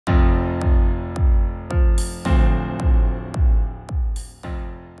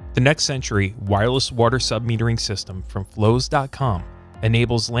The next century wireless water submetering system from Flows.com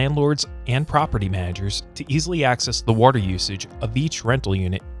enables landlords and property managers to easily access the water usage of each rental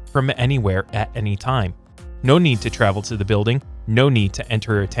unit from anywhere at any time. No need to travel to the building, no need to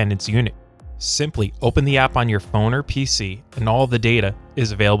enter a tenant's unit. Simply open the app on your phone or PC and all the data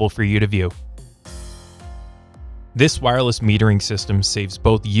is available for you to view. This wireless metering system saves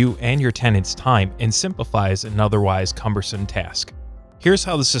both you and your tenants time and simplifies an otherwise cumbersome task. Here's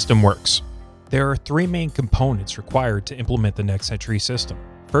how the system works. There are three main components required to implement the next century system.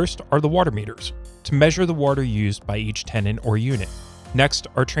 First are the water meters, to measure the water used by each tenant or unit. Next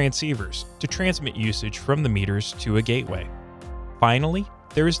are transceivers, to transmit usage from the meters to a gateway. Finally,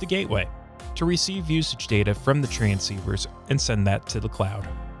 there is the gateway, to receive usage data from the transceivers and send that to the cloud.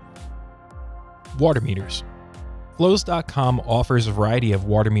 Water meters. Flows.com offers a variety of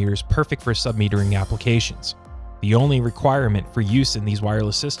water meters perfect for submetering applications. The only requirement for use in these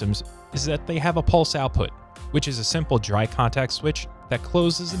wireless systems is that they have a pulse output, which is a simple dry contact switch that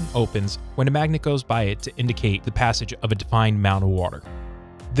closes and opens when a magnet goes by it to indicate the passage of a defined amount of water.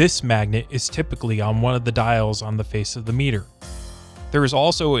 This magnet is typically on one of the dials on the face of the meter. There is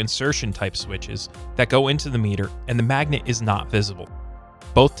also insertion type switches that go into the meter and the magnet is not visible.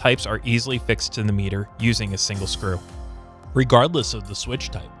 Both types are easily fixed to the meter using a single screw. Regardless of the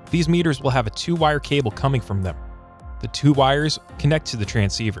switch type, these meters will have a 2-wire cable coming from them. The 2 wires connect to the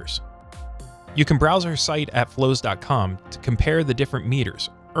transceivers. You can browse our site at Flows.com to compare the different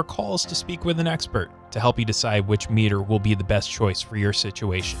meters, or call us to speak with an expert to help you decide which meter will be the best choice for your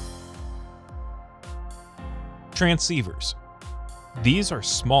situation. Transceivers. These are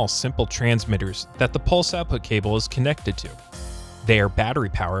small, simple transmitters that the pulse output cable is connected to. They are battery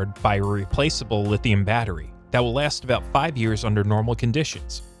powered by a replaceable lithium battery that will last about 5 years under normal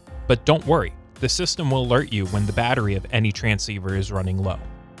conditions. But don't worry, the system will alert you when the battery of any transceiver is running low.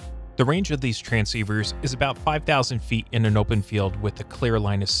 The range of these transceivers is about 5,000 feet in an open field with a clear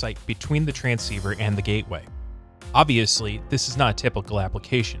line of sight between the transceiver and the gateway. Obviously, this is not a typical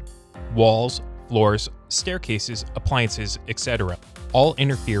application. Walls, floors, staircases, appliances, etc. all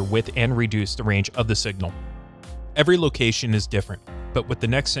interfere with and reduce the range of the signal. Every location is different, but with the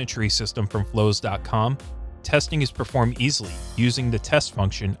next century system from Flows.com, testing is performed easily using the test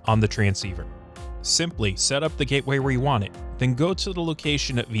function on the transceiver. Simply set up the gateway where you want it, then go to the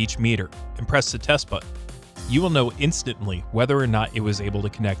location of each meter and press the test button. You will know instantly whether or not it was able to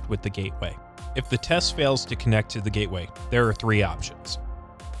connect with the gateway. If the test fails to connect to the gateway, there are 3 options.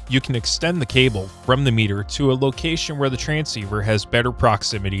 You can extend the cable from the meter to a location where the transceiver has better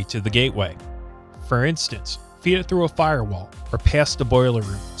proximity to the gateway. For instance, feed it through a firewall or past the boiler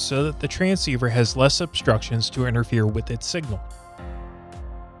room so that the transceiver has less obstructions to interfere with its signal.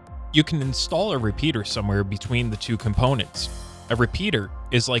 You can install a repeater somewhere between the 2 components. A repeater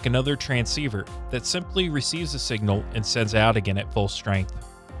is like another transceiver that simply receives a signal and sends it out again at full strength.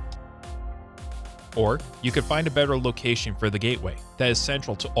 Or you could find a better location for the gateway that is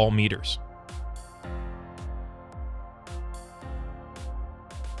central to all meters.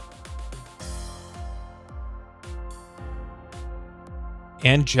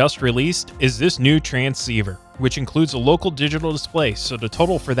 And just released is this new transceiver, which includes a local digital display, so the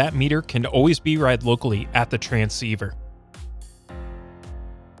total for that meter can always be read locally at the transceiver.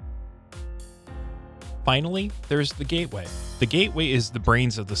 Finally, there's the gateway. The gateway is the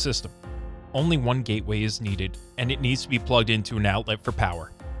brains of the system. Only one gateway is needed, and it needs to be plugged into an outlet for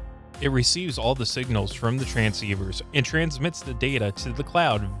power. It receives all the signals from the transceivers and transmits the data to the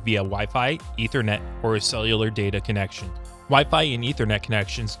cloud via Wi-Fi, Ethernet, or a cellular data connection. Wi-Fi and Ethernet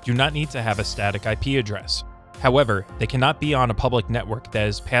connections do not need to have a static IP address. However, they cannot be on a public network that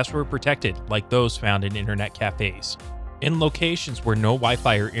is password protected like those found in internet cafes. In locations where no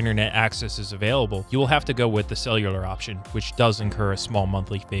Wi-Fi or internet access is available, you will have to go with the cellular option, which does incur a small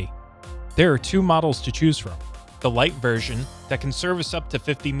monthly fee. There are 2 models to choose from: the light version that can service up to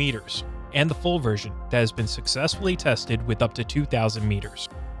 50 meters, and the full version that has been successfully tested with up to 2,000 meters.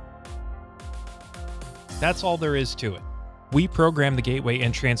 That's all there is to it. We program the gateway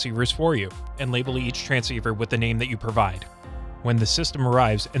and transceivers for you, and label each transceiver with the name that you provide. When the system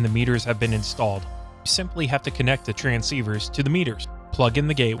arrives and the meters have been installed, you simply have to connect the transceivers to the meters, plug in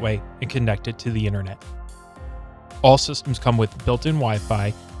the gateway, and connect it to the internet. All systems come with built-in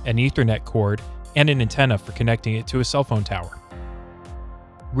Wi-Fi, an Ethernet cord, and an antenna for connecting it to a cell phone tower.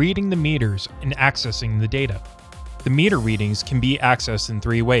 Reading the meters and accessing the data. The meter readings can be accessed in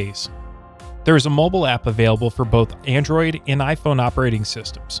 3 ways. There is a mobile app available for both Android and iPhone operating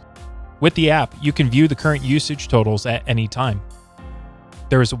systems. With the app, you can view the current usage totals at any time.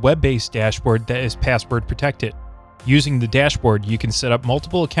 There is a web-based dashboard that is password protected. Using the dashboard, you can set up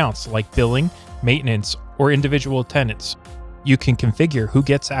multiple accounts like billing, maintenance, or individual tenants. You can configure who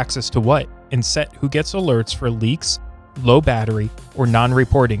gets access to what and set who gets alerts for leaks, low battery, or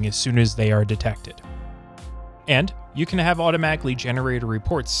non-reporting as soon as they are detected. And you can have automatically generated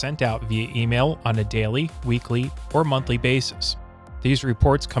reports sent out via email on a daily, weekly, or monthly basis. These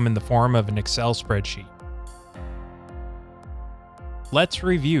reports come in the form of an Excel spreadsheet. Let's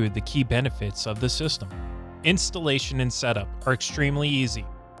review the key benefits of the system. Installation and setup are extremely easy.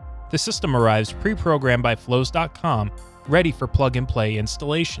 The system arrives pre-programmed by Flows.com, ready for plug-and-play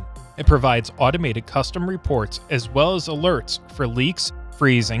installation. It provides automated custom reports as well as alerts for leaks,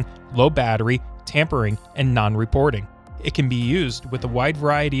 freezing, low battery, tampering, and non-reporting. It can be used with a wide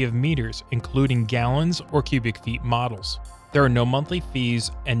variety of meters, including gallons or cubic feet models. There are no monthly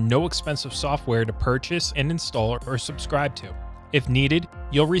fees and no expensive software to purchase and install or subscribe to. If needed,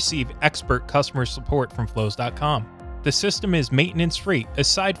 you'll receive expert customer support from Flows.com. The system is maintenance-free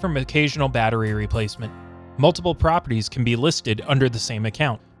aside from occasional battery replacement. Multiple properties can be listed under the same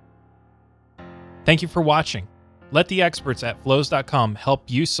account. Thank you for watching. Let the experts at Flows.com help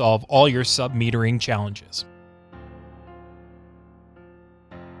you solve all your sub-metering challenges.